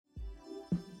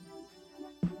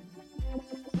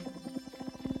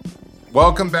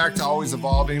Welcome back to Always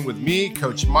Evolving with me,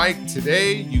 Coach Mike.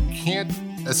 Today, you can't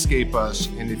escape us,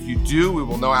 and if you do, we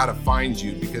will know how to find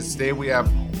you, because today we have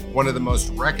one of the most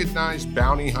recognized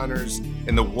bounty hunters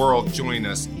in the world join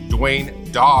us,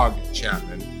 Duane "Dog"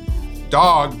 Chapman.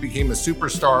 Dog became a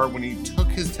superstar when he took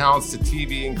his talents to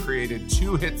TV and created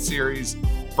 2 hit series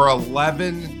for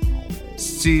 11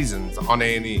 seasons on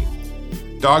A&E.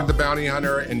 Dog the Bounty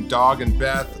Hunter and Dog and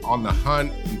Beth on the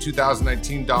Hunt. In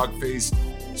 2019, Dog faced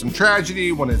some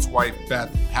tragedy when his wife Beth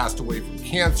passed away from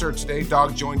cancer. Today,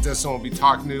 Dog joins us and will be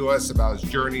talking to us about his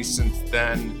journey since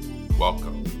then.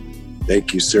 Welcome.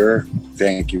 Thank you, sir.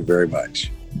 Thank you very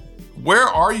much. Where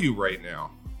are you right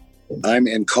now? I'm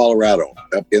in Colorado,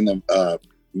 up in the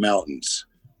mountains.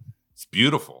 It's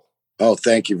beautiful. Oh,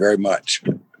 thank you very much.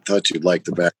 I thought you'd like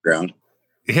the background.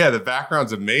 Yeah, the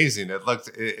background's amazing. It looks,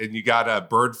 and you got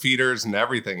bird feeders and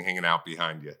everything hanging out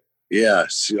behind you.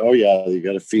 Yes. Oh, yeah. You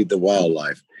got to feed the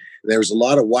wildlife. There's a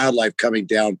lot of wildlife coming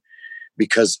down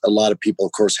because a lot of people,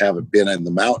 of course, haven't been in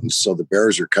the mountains. So the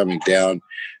bears are coming down.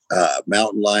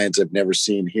 Mountain lions I've never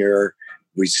seen here.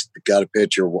 We got a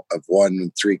picture of 1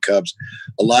 and 3 cubs.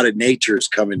 A lot of nature is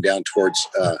coming down towards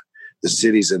the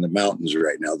cities and the mountains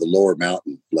right now, the lower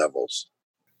mountain levels.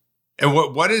 And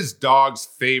what is Dog's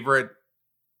favorite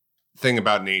thing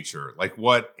about nature? Like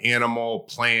what animal,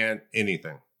 plant,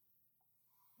 anything?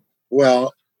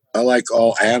 Well, I like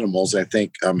all animals. I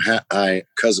think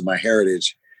because of my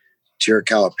heritage,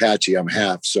 Chiricahua Apache, I'm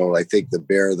half. So I think the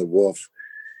bear, the wolf,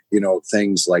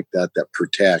 things like that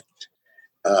protect.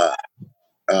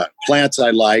 Plants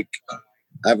I like.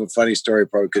 I have a funny story I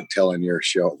probably could tell on your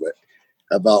show, but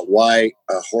about why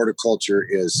horticulture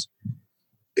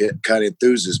it kind of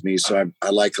enthuses me. So I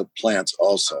like plants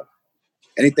also.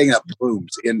 Anything that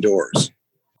blooms indoors.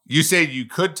 You say you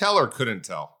could tell or couldn't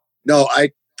tell? No,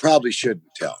 I probably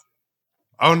shouldn't tell.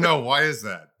 Oh, no. Why is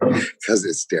that? Because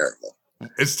it's terrible.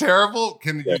 It's terrible?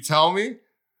 Can you tell me?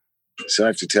 So I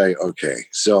have to tell you, okay.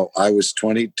 So I was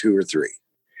 22 or 3,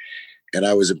 and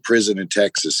I was in prison in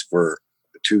Texas for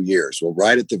 2 years. Well,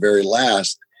 right at the very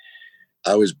last,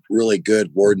 I was really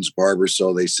good, warden's barber.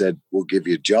 So they said, we'll give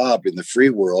you a job in the free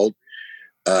world.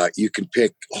 You can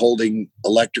pick holding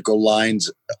electrical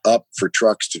lines up for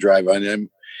trucks to drive on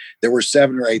them. There were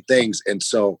 7 or 8 things. And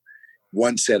so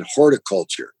one said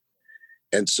horticulture.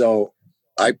 And so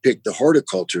I picked the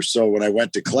horticulture. So when I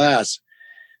went to class,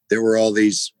 there were all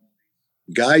these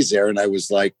guys there. And I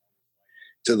was like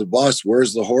to the boss,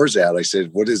 where's the whores at? I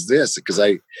said, what is this? Because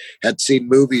I had seen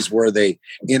movies where they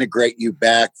integrate you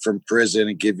back from prison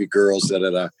and give you girls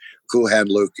that Cool Hand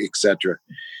Luke, etc.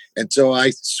 And so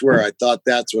I swear, I thought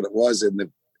that's what it was. And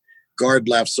the guard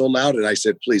laughed so loud. And I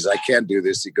said, please, I can't do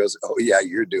this. He goes, oh, yeah,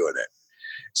 you're doing it.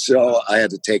 So I had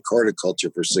to take horticulture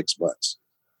for 6 months.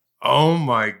 Oh,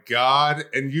 my God.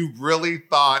 And you really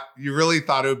thought it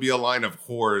would be a line of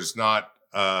whores, not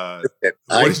I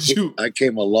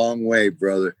came a long way,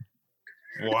 brother.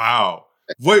 Wow.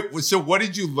 So what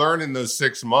did you learn in those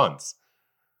 6 months?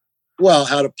 Well,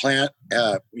 how to plant,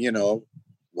 how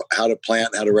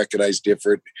to recognize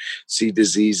different, see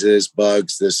diseases,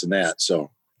 bugs, this and that.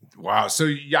 So, wow. So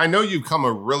I know you've come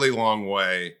a really long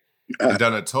way and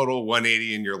done a total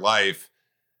 180 in your life.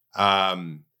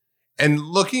 And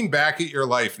looking back at your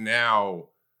life now,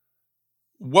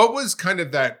 what was kind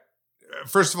of that?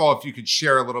 First of all, if you could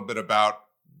share a little bit about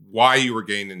why you were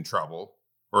getting in trouble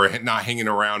or not hanging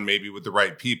around maybe with the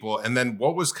right people. And then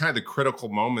what was kind of the critical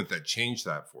moment that changed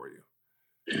that for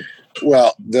you?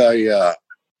 Well, the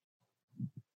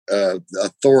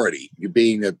authority,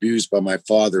 being abused by my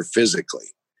father physically,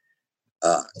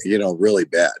 really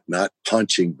bad, not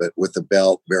punching, but with a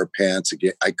belt, bare pants.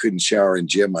 Again, I couldn't shower in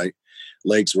gym. My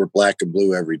legs were black and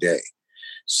blue every day.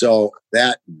 So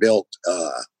that built,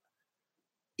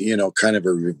 kind of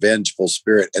a revengeful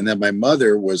spirit. And then my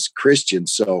mother was Christian.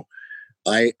 So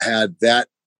I had that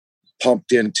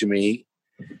pumped into me,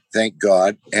 thank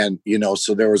God. And,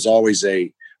 so there was always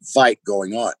a fight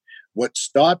going on. What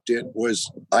stopped it was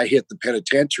I hit the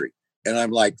penitentiary and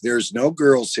I'm like, there's no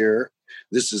girls here.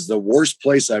 This is the worst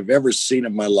place I've ever seen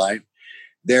in my life.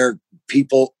 There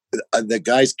people, the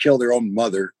guys kill their own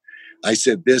mother. I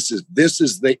said, this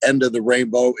is the end of the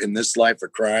rainbow in this life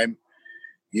of crime.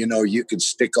 You can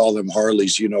stick all them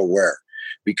Harleys, where,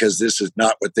 because this is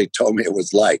not what they told me it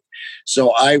was like.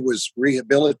 So I was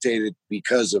rehabilitated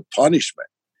because of punishment.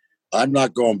 I'm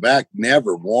not going back.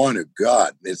 Never. One of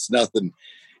God. It's nothing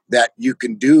that you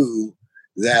can do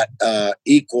that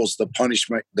equals the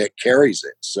punishment that carries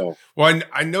it. So, well,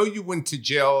 I know you went to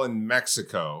jail in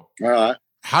Mexico.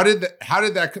 How did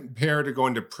that compare to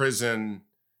going to prison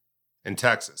in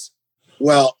Texas?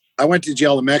 Well, I went to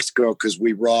jail in Mexico because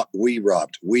we robbed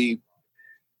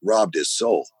his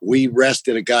soul. We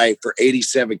arrested a guy for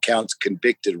 87 counts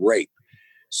convicted rape.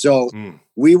 So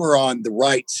we were on the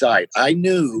right side. I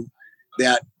knew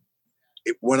that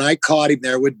when I caught him,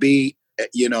 there would be,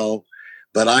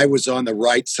 but I was on the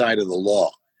right side of the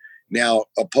law. Now,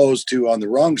 opposed to on the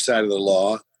wrong side of the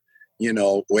law,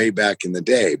 way back in the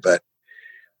day. But,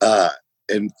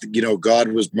 God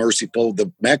was merciful.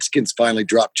 The Mexicans finally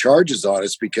dropped charges on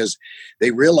us because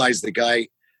they realized the guy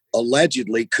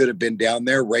allegedly could have been down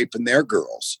there raping their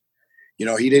girls.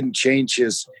 He didn't change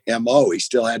his MO. He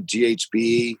still had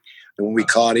GHB when we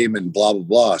caught him and blah, blah,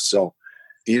 blah. So,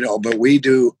 but we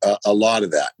do a lot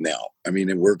of that now. I mean,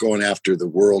 and we're going after the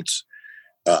world's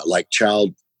like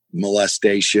child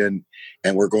molestation,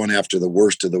 and we're going after the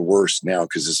worst of the worst now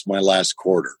because it's my last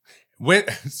quarter.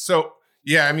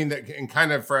 Yeah, I mean, and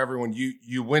kind of for everyone,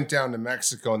 you went down to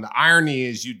Mexico, and the irony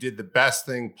is you did the best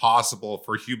thing possible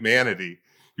for humanity.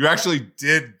 You actually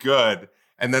did good,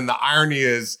 and then the irony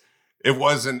is it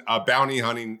wasn't bounty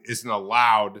hunting isn't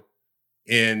allowed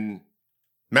in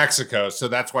Mexico, so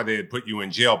that's why they had put you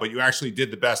in jail. But you actually did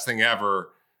the best thing ever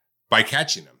by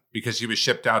catching him because he was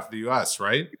shipped out to the U.S.,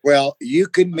 right? Well, you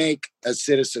can make a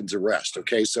citizen's arrest.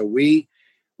 Okay, so we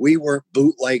weren't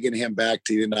bootlegging him back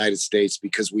to the United States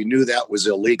because we knew that was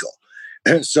illegal.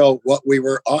 And so what we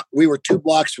were 2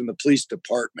 blocks from the police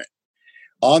department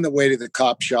on the way to the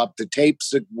cop shop. The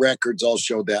tapes and records all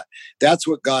showed that. That's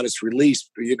what got us released,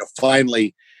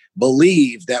 finally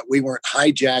believe that we weren't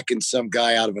hijacking some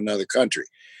guy out of another country.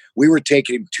 We were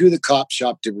taking him to the cop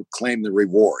shop to claim the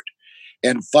reward.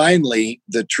 And finally,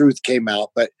 the truth came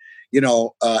out. But,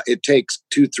 it takes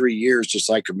 2-3 years, just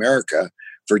like America,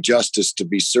 for justice to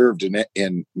be served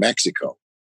in Mexico.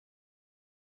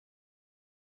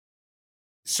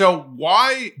 So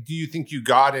why do you think you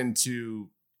got into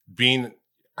being,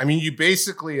 you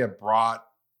basically have brought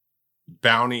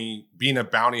being a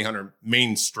bounty hunter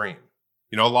mainstream.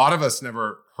 A lot of us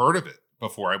never heard of it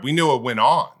before. We knew it went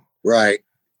on. Right.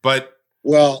 But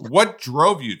what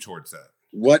drove you towards that?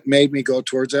 What made me go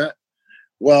towards that?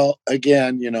 Well,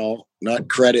 again, not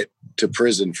credit to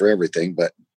prison for everything,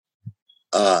 but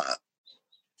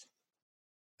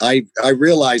I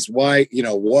realized why,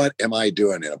 what am I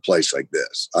doing in a place like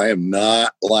this? I am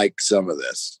not like some of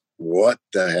this. What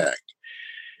the heck?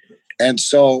 And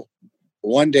so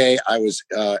one day I was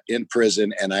in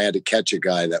prison and I had to catch a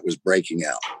guy that was breaking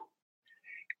out.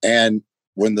 And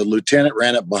when the lieutenant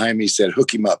ran up behind me, he said,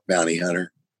 "Hook him up, bounty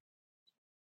hunter."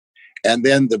 And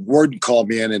then the warden called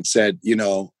me in and said,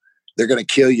 they're going to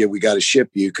kill you. We got to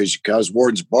ship you because I was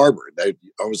warden's barber. I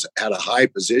had a high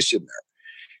position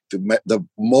there. The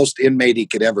most inmate he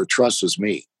could ever trust was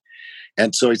me.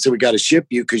 And so he said, "We got to ship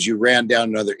you because you ran down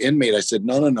another inmate." I said,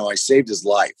 No. I saved his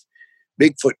life.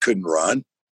 Bigfoot couldn't run.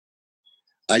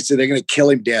 I said, "They're going to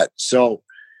kill him dead." So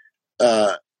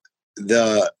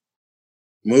the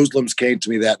Muslims came to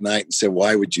me that night and said,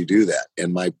 "Why would you do that?"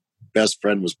 And my best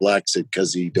friend was black, said,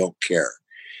 "Because he don't care.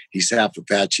 He's half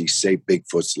Apache, saved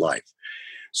Bigfoot's life."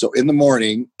 So in the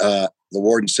morning, the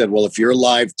warden said, "Well, if you're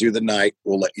alive through the night,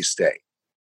 we'll let you stay."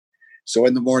 So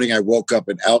in the morning, I woke up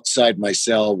and outside my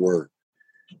cell were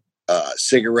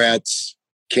cigarettes,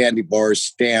 candy bars,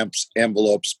 stamps,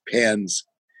 envelopes, pens.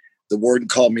 The warden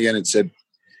called me in and said,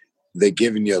 "They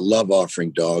giving you a love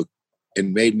offering, dog,"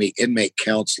 and made me inmate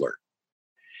counselor.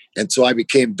 And so I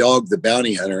became Dog the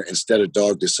Bounty Hunter instead of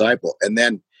Dog Disciple. And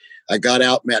then I got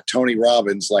out, met Tony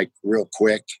Robbins like real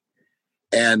quick.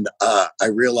 And I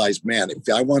realized, man, if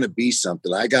I want to be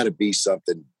something, I got to be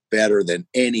something better than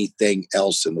anything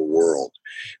else in the world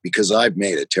because I've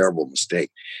made a terrible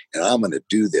mistake and I'm going to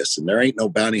do this. And there ain't no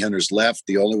bounty hunters left.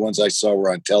 The only ones I saw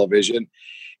were on television.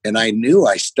 And I knew,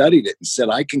 I studied it and said,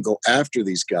 I can go after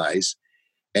these guys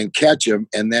and catch them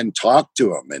and then talk to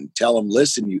them and tell them,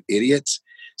 "Listen, you idiots,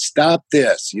 stop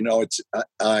this."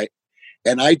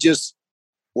 And I just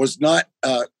was not,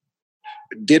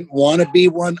 didn't want to be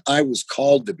one. I was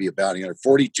called to be a bounty hunter.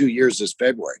 42 years this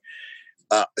February,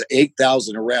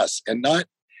 8,000 arrests, and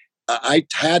I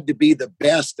had to be the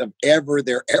best of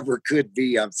there ever could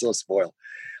be. I'm so spoiled.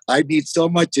 I need so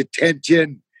much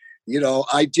attention.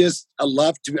 I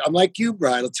love to be, I'm like you,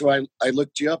 Brian. That's why I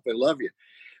looked you up. I love you.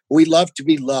 We love to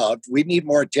be loved. We need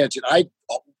more attention. I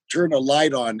turn a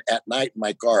light on at night in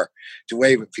my car to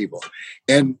wave at people.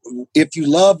 And if you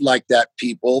love like that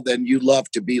people, then you love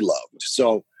to be loved.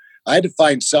 So I had to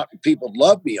find something people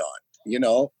love me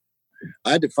on,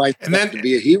 I had to find something to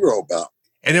be a hero about.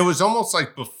 And it was almost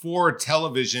like before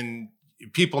television,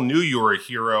 people knew you were a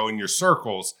hero in your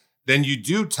circles. Then you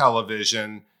do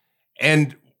television.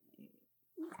 And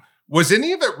Was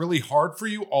any of it really hard for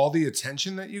you, all the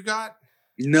attention that you got?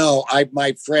 No,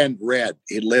 my friend Red,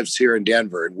 he lives here in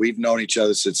Denver, and we've known each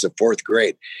other since the fourth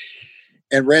grade.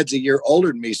 And Red's a year older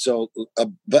than me. So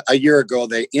a year ago,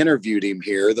 they interviewed him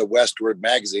here, the Westward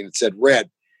magazine, and said, Red,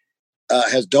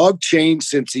 has Dog changed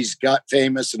since he's got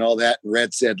famous and all that? And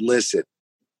Red said, listen,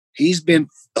 he's been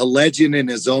a legend in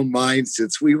his own mind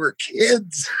since we were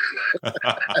kids.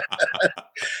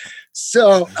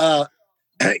 So,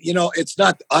 it's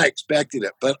not, I expected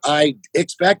it, but I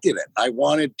expected it. I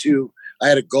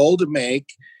had a goal to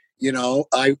make,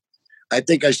 I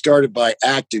think I started by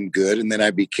acting good, and then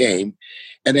I became.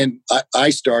 And then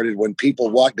I started when people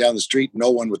walked down the street,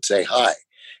 no one would say hi.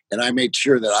 And I made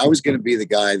sure that I was going to be the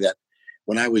guy that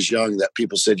when I was young, that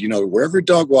people said, wherever a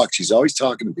dog walks, he's always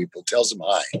talking to people, tells them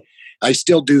hi. I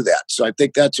still do that. So I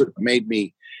think that's what made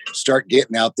me start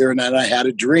getting out there. And then I had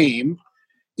a dream,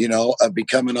 of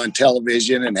becoming on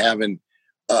television and having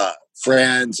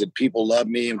friends, and people love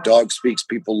me, and Dog Speaks,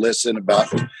 people listen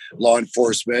about law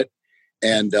enforcement.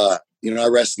 And, I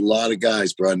arrested a lot of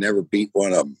guys, bro. I never beat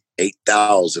one of them.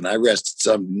 8,000. I arrested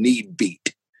some need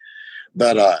beat.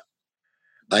 But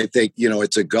I think,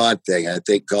 it's a God thing. I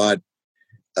think God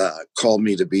called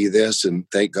me to be this, and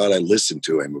thank God I listened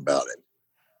to him about it.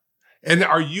 And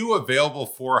are you available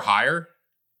for hire?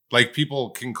 Like,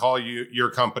 people can call you your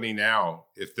company now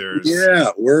if there's... Yeah,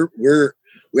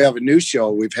 we have a new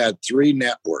show. We've had 3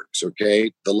 networks,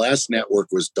 okay? The last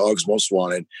network was Dogs Most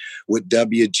Wanted with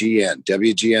WGN.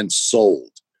 WGN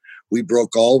sold. We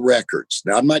broke all records.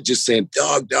 Now, I'm not just saying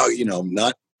dog,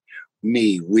 not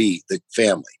me, we, the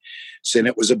family. Saying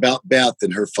it was about Beth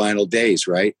and her final days,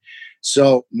 right?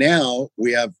 So now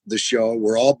we have the show.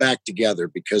 We're all back together,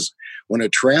 because when a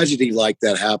tragedy like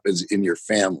that happens in your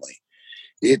family,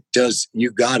 you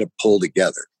got to pull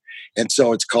together. And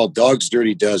so it's called Dog's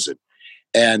Dirty Dozen.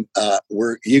 And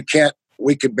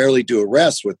we could barely do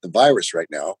arrests with the virus right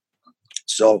now.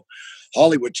 So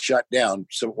Hollywood shut down.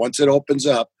 So once it opens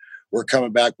up, we're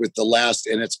coming back with the last,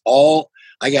 and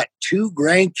I got 2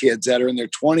 grandkids that are in their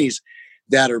 20s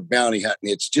that are bounty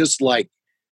hunting. It's just like,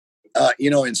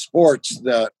 in sports,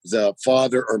 the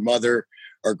father or mother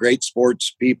are great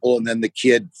sports people, and then the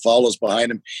kid follows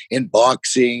behind them. In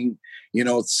boxing,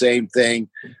 same thing.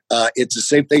 It's the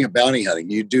same thing in bounty hunting.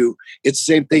 It's the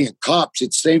same thing in cops.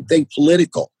 It's the same thing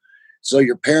political. So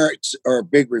your parents are a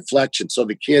big reflection. So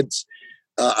the kids,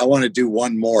 I want to do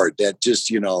one more that just,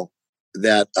 you ought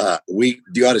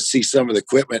to see some of the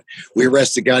equipment. We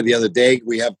arrested a guy the other day.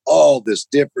 We have all this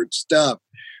different stuff,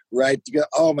 right? You go,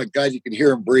 oh my God, you can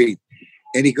hear him breathe.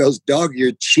 And he goes, dog,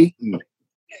 you're cheating.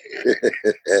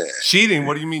 Cheating?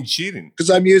 What do you mean cheating? Because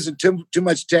I'm using too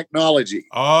much technology.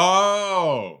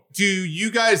 Oh, do you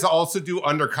guys also do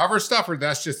undercover stuff, or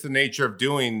that's just the nature of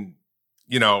doing,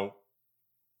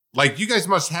 like, you guys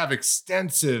must have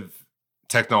extensive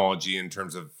technology in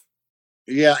terms of...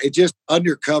 Yeah, it just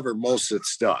undercover most of the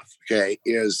stuff, okay,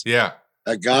 is a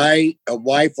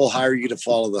wife will hire you to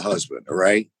follow the husband, all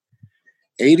right?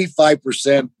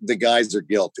 85% the guys are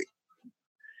guilty.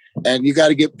 And you got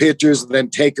to get pictures and then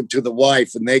take them to the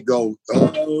wife, and they go,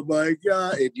 oh my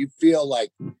God. And you feel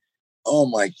like, oh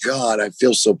my God, I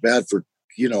feel so bad for,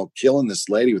 killing this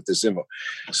lady with this info.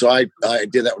 So I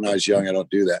did that when I was young. I don't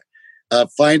do that.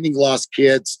 Finding lost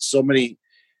kids, so many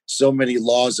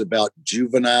laws about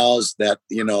juveniles that,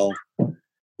 it'll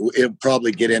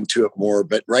probably get into it more.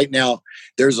 But right now,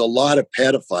 there's a lot of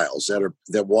pedophiles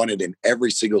that wanted in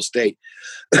every single state.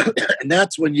 And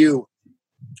that's when you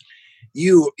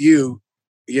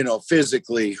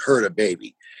physically hurt a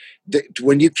baby.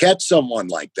 When you catch someone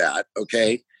like that,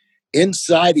 okay,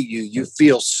 inside of you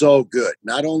feel so good.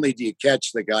 Not only do you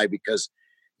catch the guy because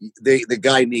the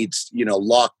guy needs,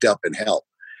 locked up and help.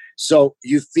 So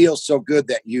you feel so good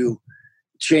that you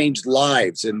changed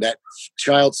lives, and that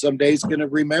child someday is going to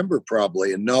remember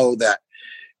probably and know that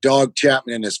Dog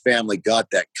Chapman and his family got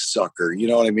that sucker. You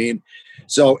know what I mean?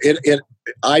 So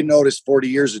I noticed 40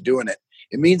 years of doing it.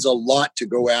 It means a lot to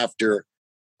go after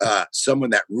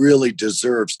someone that really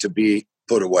deserves to be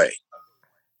put away.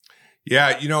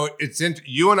 Yeah,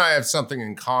 you and I have something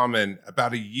in common.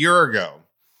 About a year ago,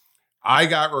 I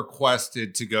got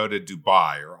requested to go to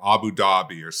Dubai or Abu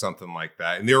Dhabi or something like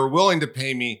that. And they were willing to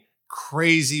pay me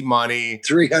crazy money.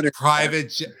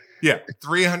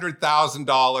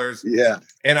 $300,000. Yeah.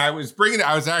 And I was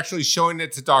actually showing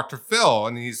it to Dr. Phil.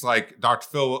 And he's like, Dr.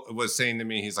 Phil was saying to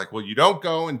me, he's like, well, you don't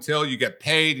go until you get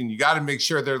paid, and you got to make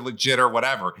sure they're legit or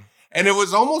whatever. And it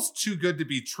was almost too good to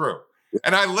be true.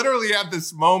 And I literally had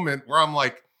this moment where I'm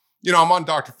like, I'm on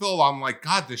Dr. Phil. I'm like,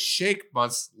 God, the Sheikh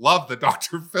must love the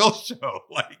Dr. Phil show.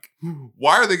 Like,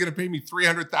 why are they going to pay me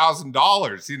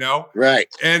 $300,000? Right.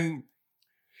 And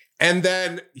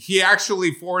then he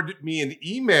actually forwarded me an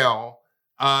email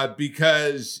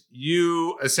because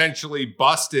you essentially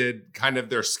busted kind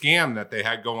of their scam that they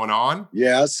had going on.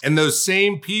 Yes. And those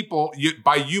same people,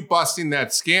 by you busting that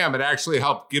scam, it actually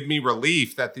helped give me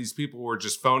relief that these people were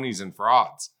just phonies and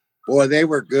frauds. Boy, they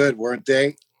were good, weren't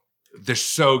they? They're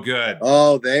so good.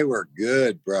 Oh, they were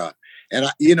good, bro. And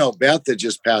Beth had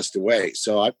just passed away.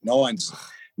 So no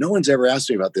one's ever asked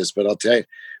me about this, but I'll tell you,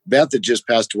 Beth had just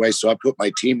passed away. So I put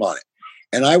my team on it.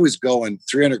 And I was going,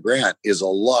 $300,000 is a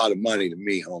lot of money to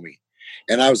me, homie.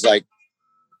 And I was like,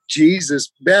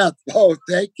 Jesus, Beth. Oh,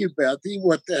 thank you, Bethy.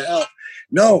 What the hell?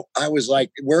 No, I was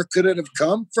like, where could it have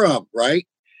come from? Right.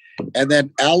 And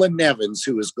then Alan Nevins,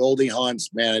 who is Goldie Hawn's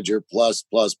manager, plus,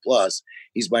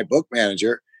 he's my book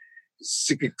manager.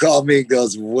 He called me and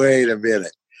goes, wait a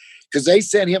minute. Because they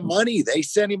sent him money. They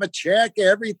sent him a check,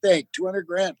 everything,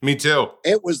 $200,000. Me too.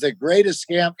 It was the greatest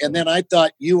scam. And then I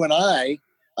thought you and I'd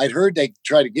heard they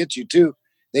try to get you too.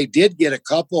 They did get a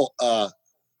couple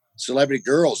celebrity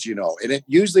girls, and it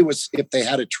usually was if they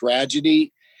had a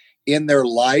tragedy in their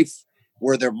life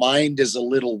where their mind is a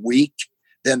little weak,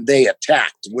 then they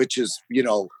attacked, which is,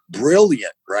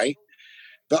 brilliant, right?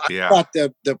 But I thought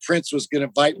the prince was going to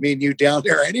invite me and you down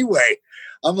there anyway.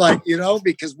 I'm like,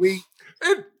 because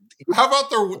how about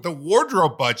the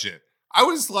wardrobe budget? I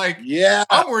was like,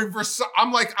 I'm wearing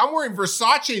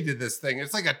Versace to this thing.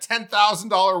 It's like a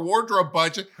 $10,000 wardrobe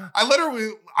budget. I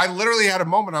literally had a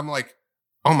moment. I'm like,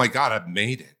 oh my God, I've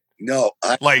made it. No,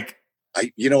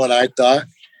 you know what I thought?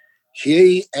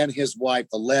 He and his wife,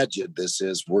 alleged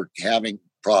were having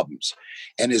problems,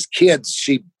 and his kids,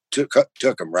 she took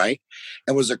him, right,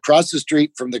 and was across the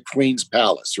street from the Queen's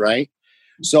Palace, right.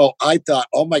 So I thought,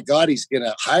 oh my God, he's going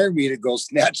to hire me to go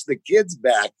snatch the kids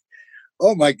back.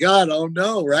 Oh my God. Oh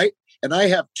no. Right. And I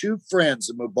have two friends,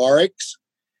 the Mubaraks,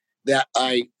 that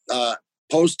I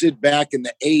posted back in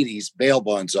the 80s bail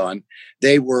bonds on.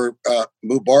 They were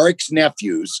Mubarak's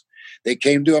nephews. They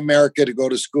came to America to go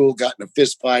to school, got in a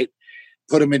fist fight,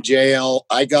 put them in jail.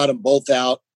 I got them both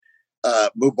out.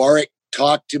 Mubarak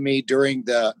talked to me during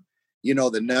the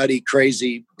nutty,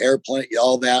 crazy airplane,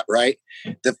 all that, right?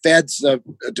 The feds, the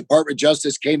Department of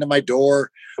Justice came to my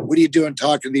door. What are you doing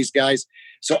talking to these guys?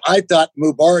 So I thought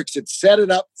Mubarak's had set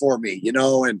it up for me,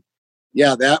 and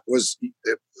that was,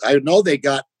 I know they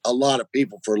got a lot of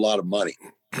people for a lot of money.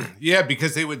 Yeah,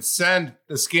 because the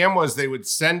scam was they would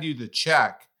send you the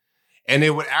check and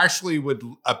it would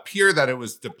appear that it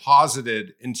was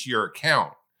deposited into your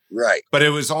account. Right. But it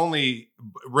was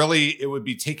it would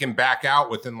be taken back out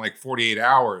within like 48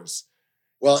 hours.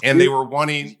 Well, and they were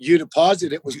wanting you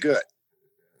deposit it was good.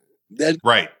 Then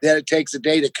it takes a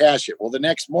day to cash it. Well, the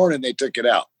next morning they took it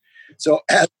out. So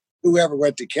whoever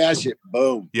went to cash it,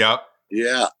 boom. Yep.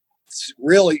 Yeah. It's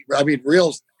really,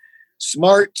 real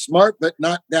smart, but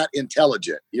not that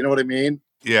intelligent. You know what I mean?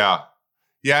 Yeah.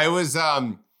 Yeah. It was,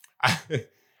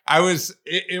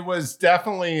 it was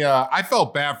definitely, I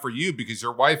felt bad for you because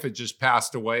your wife had just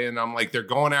passed away. And I'm like, they're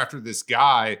going after this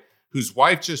guy whose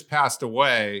wife just passed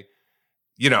away,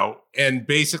 and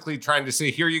basically trying to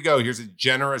say, here you go. Here's a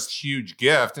generous, huge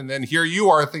gift. And then here you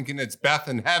are thinking it's Beth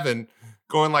in heaven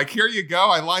going like, here you go.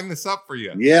 I lined this up for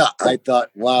you. Yeah. I thought,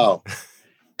 wow.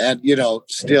 And, we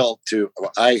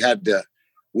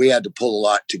had to pull a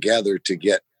lot together to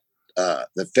get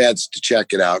the feds to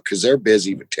check it out because they're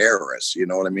busy with terrorists. You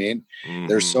know what I mean? Mm-hmm.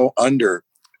 They're so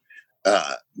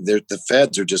the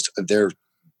feds are they're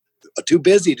too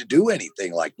busy to do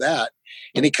anything like that.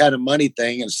 Any kind of money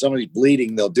thing, and if somebody's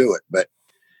bleeding, they'll do it. But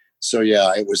so,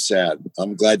 yeah, it was sad.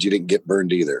 I'm glad you didn't get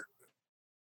burned either.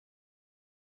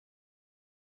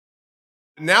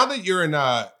 Now that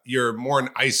you're more in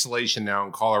isolation now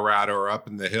in Colorado or up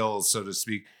in the hills, so to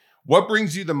speak, what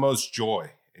brings you the most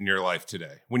joy in your life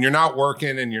today when you're not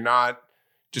working and you're not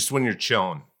just when you're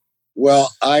chilling?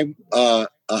 Well, I'm a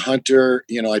hunter.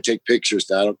 I take pictures.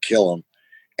 I don't kill them,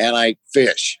 and I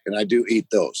fish, and I do eat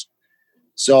those.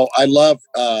 So I love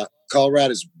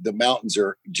Colorado. The mountains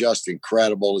are just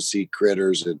incredible to see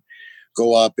critters and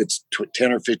go up. It's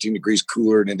 10 or 15 degrees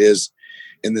cooler than it is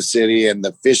in the city. And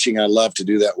the fishing, I love to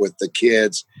do that with the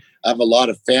kids. I have a lot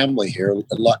of family here.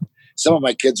 Some of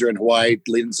my kids are in Hawaii,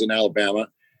 Lynn's in Alabama,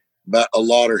 but a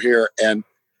lot are here. And,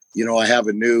 I have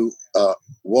a new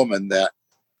woman that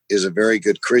is a very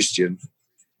good Christian.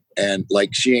 And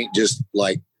she ain't just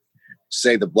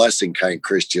say the blessing kind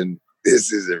Christian.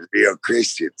 This is a real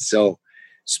Christian. So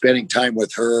spending time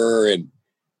with her and,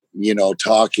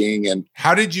 talking. And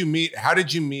how did you meet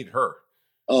her?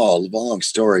 Oh, long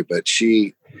story, but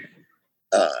she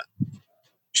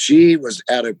was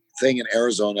at a thing in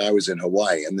Arizona. I was in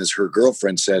Hawaii, and her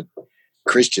girlfriend said,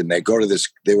 Christian, they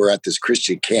were at this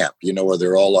Christian camp, where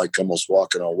they're all like almost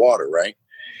walking on water, right?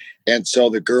 And so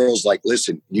the girl's like,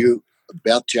 listen,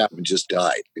 Beth Chapman just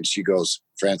died. And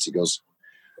Francie goes,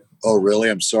 oh, really?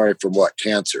 I'm sorry, from what?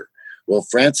 Cancer. Well,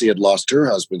 Francie had lost her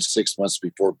husband 6 months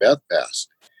before Beth passed.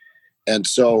 And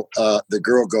so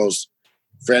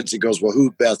Francie goes, well,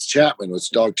 who's Beth Chapman? It's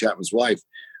Dog Chapman's wife.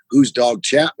 Who's Dog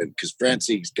Chapman? Because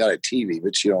Francie's got a TV,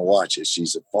 but she don't watch it.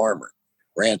 She's a farmer,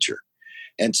 rancher.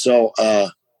 And so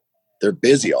they're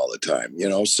busy all the time,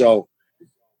 So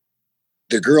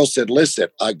the girl said, listen,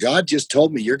 God just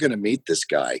told me you're going to meet this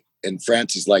guy. And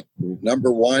Francie's like,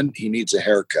 number one, he needs a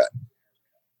haircut.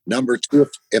 Number two,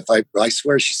 if I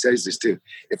swear she says this too,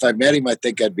 if I met him, I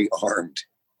think I'd be armed.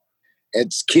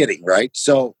 It's kidding, right?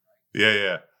 So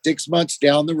yeah. 6 months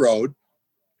down the road,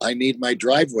 I need my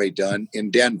driveway done in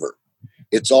Denver.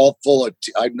 It's all full of,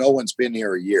 no one's been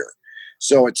here a year.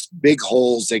 So it's big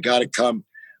holes. They got to come,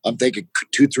 I'm thinking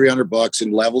 $200-300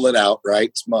 and level it out, right?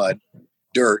 It's mud,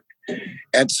 dirt.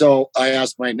 And so I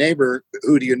asked my neighbor,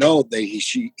 who do you know?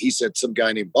 He said some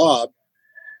guy named Bob.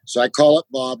 So I call up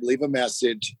Bob, leave a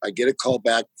message. I get a call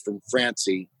back from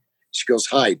Francie. She goes,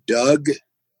 hi, Doug.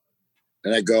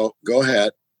 And I go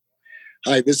ahead.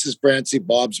 Hi, this is Francie,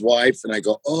 Bob's wife. And I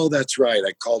go, oh, that's right.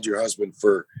 I called your husband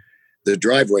for the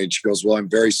driveway. And she goes, well, I'm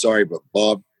very sorry, but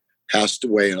Bob passed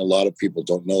away. And a lot of people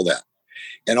don't know that.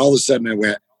 And all of a sudden I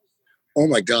went, oh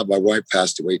my God, my wife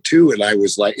passed away too. And I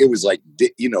was like, it was like,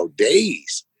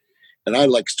 days. And I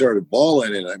started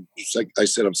bawling. And I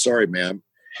said, I'm sorry, ma'am.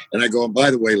 And I go, and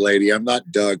by the way, lady, I'm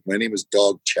not Doug. My name is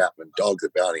Dog Chapman, Dog the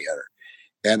Bounty Hunter.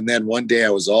 And then one day I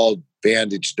was all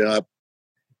bandaged up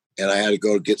and I had to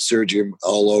go get surgery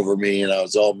all over me. And I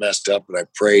was all messed up. And I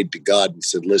prayed to God and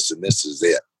said, listen, this is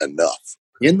it. Enough.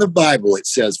 In the Bible, it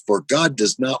says, for God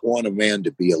does not want a man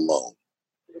to be alone.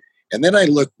 And then I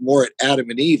looked more at Adam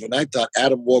and Eve, and I thought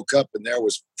Adam woke up and there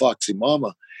was Foxy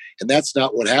Mama. And that's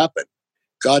not what happened.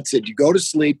 God said, you go to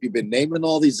sleep. You've been naming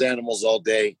all these animals all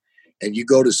day, and you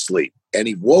go to sleep. And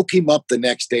he woke him up the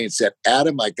next day and said,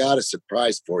 Adam, I got a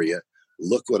surprise for you.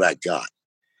 Look what I got.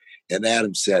 And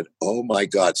Adam said, oh, my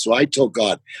God. So I told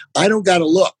God, I don't got to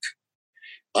look.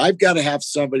 I've got to have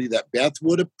somebody that Beth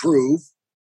would approve,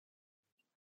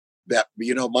 that,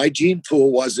 my gene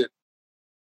pool wasn't,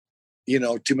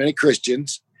 too many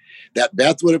Christians, that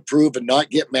Beth would approve and not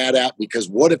get mad at, because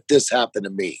what if this happened to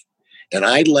me? And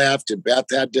I left, and Beth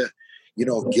had to,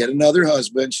 get another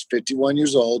husband. She's 51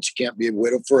 years old. She can't be a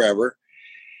widow forever.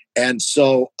 And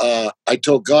so I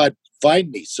told God,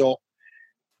 find me. So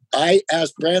I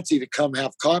asked Francie to come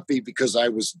have coffee because I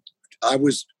was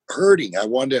hurting. I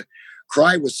wanted to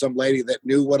cry with some lady that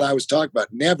knew what I was talking about,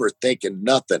 never thinking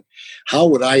nothing. How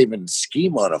would I even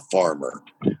scheme on a farmer?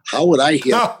 How would I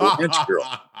hit a ranch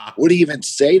girl? What do you even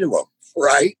say to him,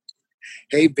 right?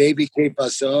 Hey, baby, que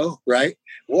paso, right?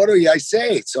 What do I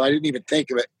say? So I didn't even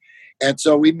think of it. And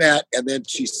so we met, and then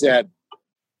she said,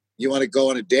 you want to go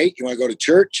on a date? You want to go to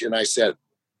church? And I said,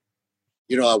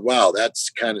 wow, that's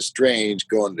kind of strange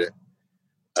going to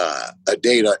a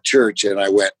date at church. And I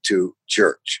went to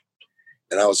church.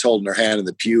 And I was holding her hand in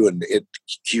the pew, and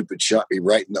Cupid shot me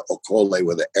right in the ocole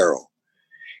with an arrow.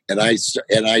 And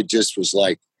I just was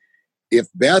like, here's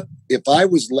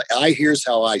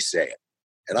how I say it.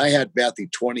 And I had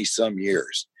Bethy 20 some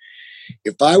years.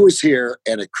 If I was here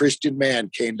and a Christian man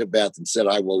came to Beth and said,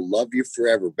 I will love you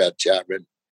forever, Beth Chapman,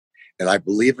 and I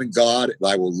believe in God, and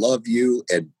I will love you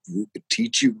and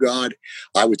teach you God,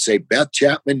 I would say, Beth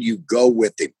Chapman, you go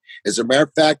with him. As a matter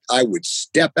of fact, I would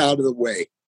step out of the way.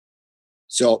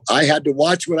 So I had to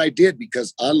watch what I did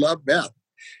because I love Beth.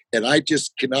 And I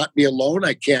just cannot be alone.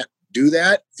 I can't do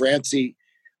that. Francie,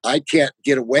 I can't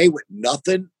get away with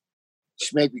nothing.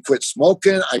 She made me quit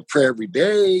smoking. I pray every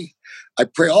day. I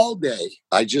pray all day.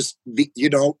 I just,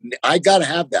 I got to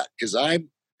have that because I'm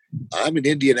an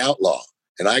Indian outlaw,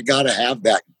 and I got to have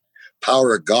that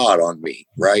power of God on me,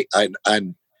 right?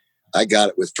 I got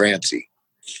it with Francie.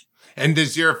 And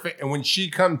when she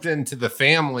comes into the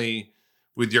family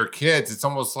with your kids, it's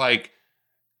almost like,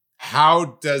 how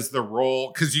does the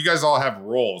role, because you guys all have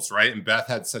roles, right? And Beth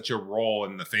had such a role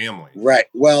in the family. Right.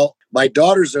 Well, my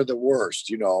daughters are the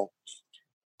worst,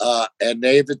 and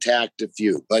they've attacked a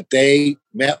few, but they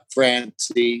met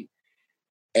Francie,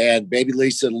 and baby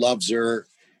Lisa loves her.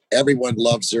 Everyone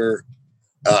loves her.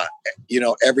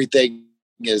 Everything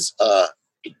is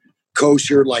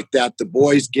kosher like that. The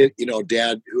boys get,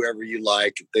 dad, whoever you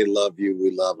like, if they love you,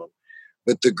 we love them.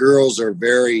 But the girls are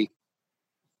very,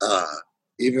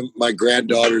 even my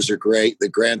granddaughters are great. The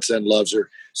grandson loves her.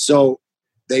 So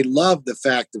they love the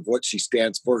fact of what she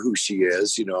stands for, who she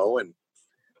is, you know, and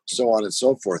so on and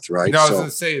so forth, right? No, I was going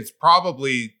to say it's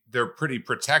probably they're pretty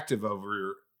protective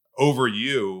over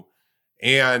you,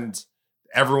 and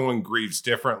everyone grieves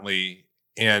differently.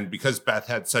 And because Beth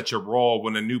had such a role,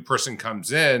 when a new person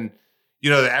comes in, you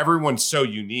know, everyone's so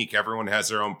unique. Everyone has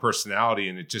their own personality,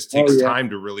 and it just takes time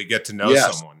to really get to know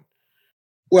someone.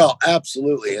 Well,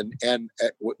 absolutely. And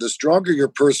the stronger your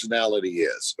personality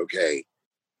is, okay,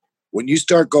 when you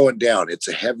start going down, it's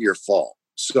a heavier fall.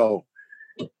 So,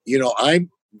 you know,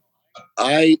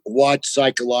 I watch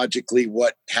psychologically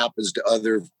what happens to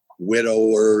other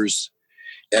widowers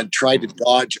and try to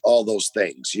dodge all those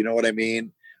things. You know what I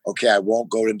mean? Okay, I won't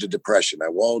go into depression. I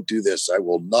won't do this. I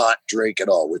will not drink at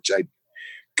all, which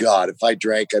God, if I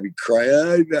drank, I'd be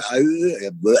crying.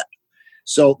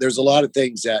 So there's a lot of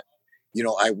things that, you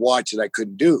know, I watched and I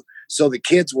couldn't do. So the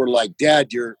kids were like, Dad,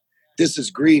 this is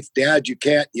grief. Dad, you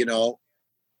can't, you know.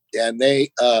 And there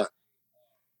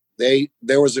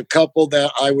was a couple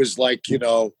that I was like, you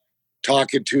know,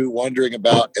 talking to, wondering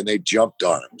about, and they jumped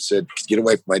on him, said, get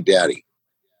away from my daddy.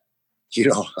 You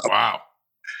know. Wow.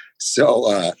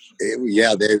 So,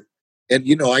 and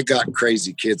you know, I got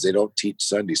crazy kids. They don't teach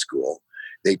Sunday school.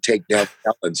 They take down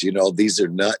felons. You know, these are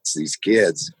nuts, these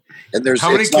kids. And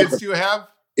how many kids do you have?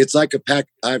 It's like a pack.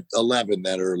 I have 11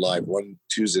 that are alive.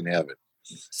 2's in heaven.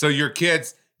 So your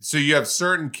kids, so you have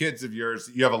certain kids of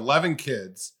yours, you have 11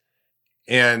 kids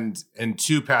and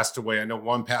 2 passed away. I know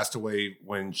 1 passed away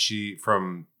when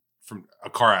from a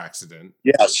car accident.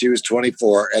 Yeah, she was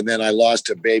 24. And then I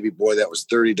lost a baby boy that was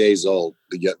 30 days old.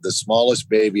 The smallest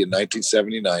baby in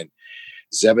 1979,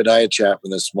 Zebediah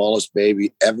Chapman, the smallest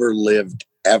baby ever lived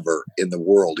in the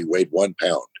world. He weighed 1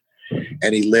 pound.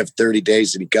 And he lived 30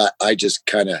 days and he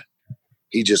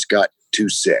just got too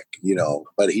sick, you know,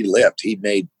 but he lived, he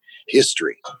made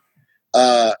history.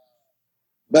 But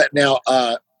now,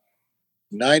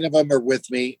 9 of them are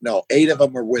with me. No, 8 of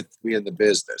them are with me in the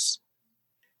business.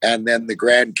 And then the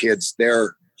grandkids,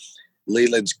 they're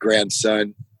Leland's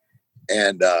grandson.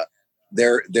 And,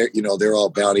 they're, you know, they're all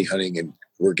bounty hunting and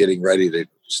we're getting ready to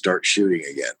start shooting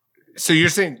again. So you're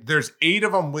saying there's 8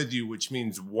 of them with you, which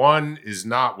means 1 is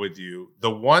not with you.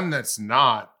 The one that's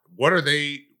not, what are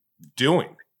they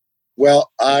doing?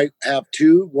 Well, I have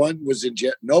 2. 1 was in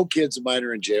jail. No kids of mine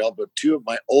are in jail, but 2 of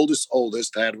my oldest,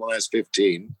 I had one when I was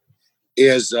 15,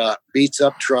 is beats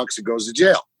up trucks and goes to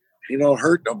jail. He don't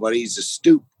hurt nobody. He's a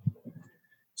stoop.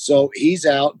 So he's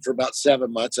out for about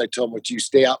 7 months. I told him, if you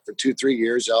stay out for 2-3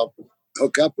 years, I'll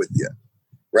hook up with you.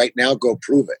 Right now, go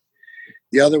prove it.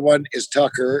 The other one is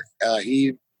Tucker.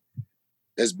 He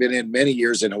has been in many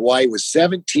years in Hawaii. Was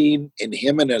 17, and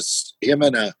him and a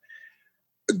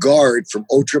guard from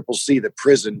OCCC, the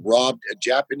prison, robbed a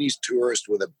Japanese tourist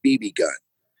with a BB gun.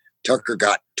 Tucker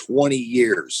got 20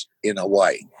 years in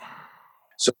Hawaii.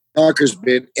 So Tucker's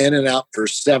been in and out for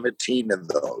 17 of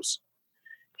those.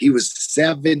 He was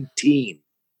 17.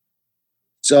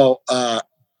 So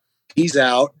he's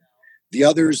out. The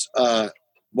others,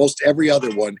 most every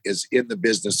other one is in the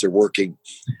business. They're working,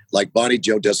 like Bonnie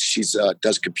Jo does. She's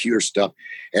does computer stuff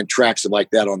and tracks them like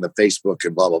that on the Facebook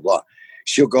and blah, blah, blah.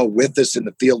 She'll go with us in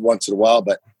the field once in a while,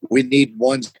 but we need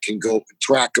ones that can go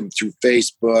track them through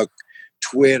Facebook,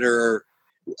 Twitter,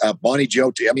 Bonnie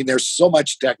Jo. I mean, there's so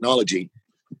much technology.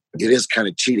 It is kind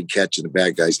of cheating catching the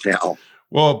bad guys now.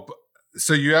 Well,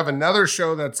 so you have another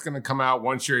show that's going to come out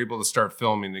once you're able to start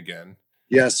filming again.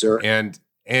 Yes, sir.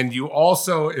 And you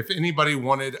also, if anybody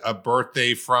wanted a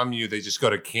birthday from you, they just go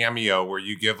to Cameo where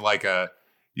you give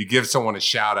someone a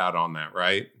shout out on that,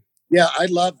 right? Yeah, I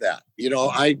love that. You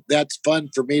know, that's fun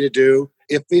for me to do.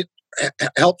 If it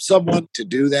helps someone to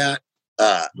do that,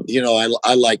 you know,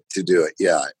 I like to do it.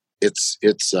 Yeah, it's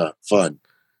fun.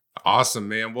 Awesome,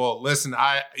 man. Well, listen,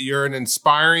 you're an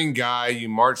inspiring guy. You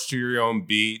march to your own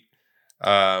beat.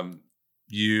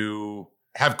 You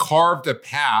have carved a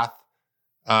path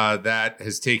that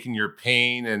has taken your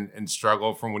pain and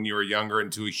struggle from when you were younger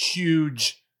into a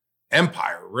huge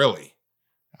empire, really.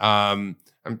 Thank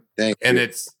you. And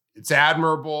it's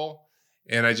admirable.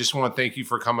 And I just want to thank you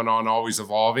for coming on, always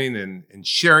evolving and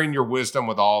sharing your wisdom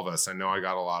with all of us. I know I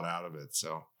got a lot out of it.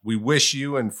 So we wish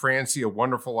you and Francie a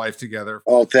wonderful life together.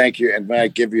 Oh, thank you. And may I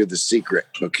give you the secret,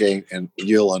 okay? And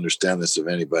you'll understand this of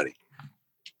anybody.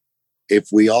 If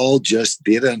we all just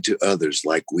did unto others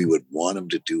like we would want them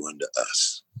to do unto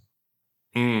us.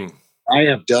 I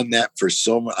have done that for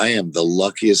I am the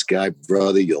luckiest guy,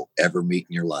 brother, you'll ever meet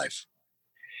in your life.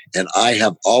 And I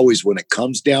have always, when it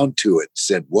comes down to it,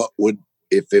 said, what would,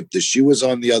 if the shoe was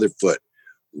on the other foot,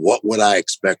 what would I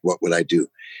expect? What would I do?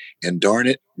 And darn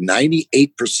it,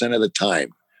 98% of the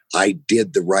time, I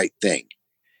did the right thing.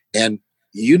 And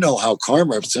you know how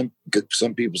karma,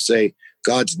 some people say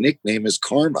God's nickname is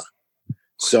karma.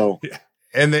 So, yeah.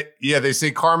 And they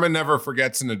say karma never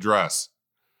forgets an address.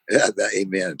 Yeah,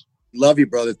 amen. Love you,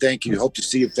 brother. Thank you. Hope to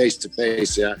see you face to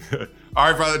face. Yeah. All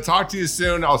right, brother. Talk to you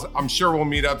soon. I'm sure we'll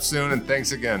meet up soon. And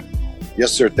thanks again.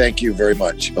 Yes, sir. Thank you very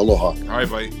much. Aloha. All right,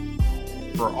 buddy.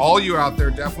 For all you out there,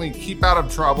 definitely keep out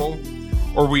of trouble,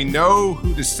 or we know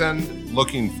who to send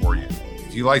looking for you.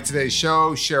 If you like today's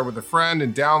show, share with a friend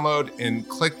and download and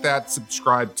click that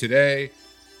subscribe today.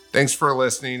 Thanks for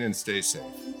listening and stay safe.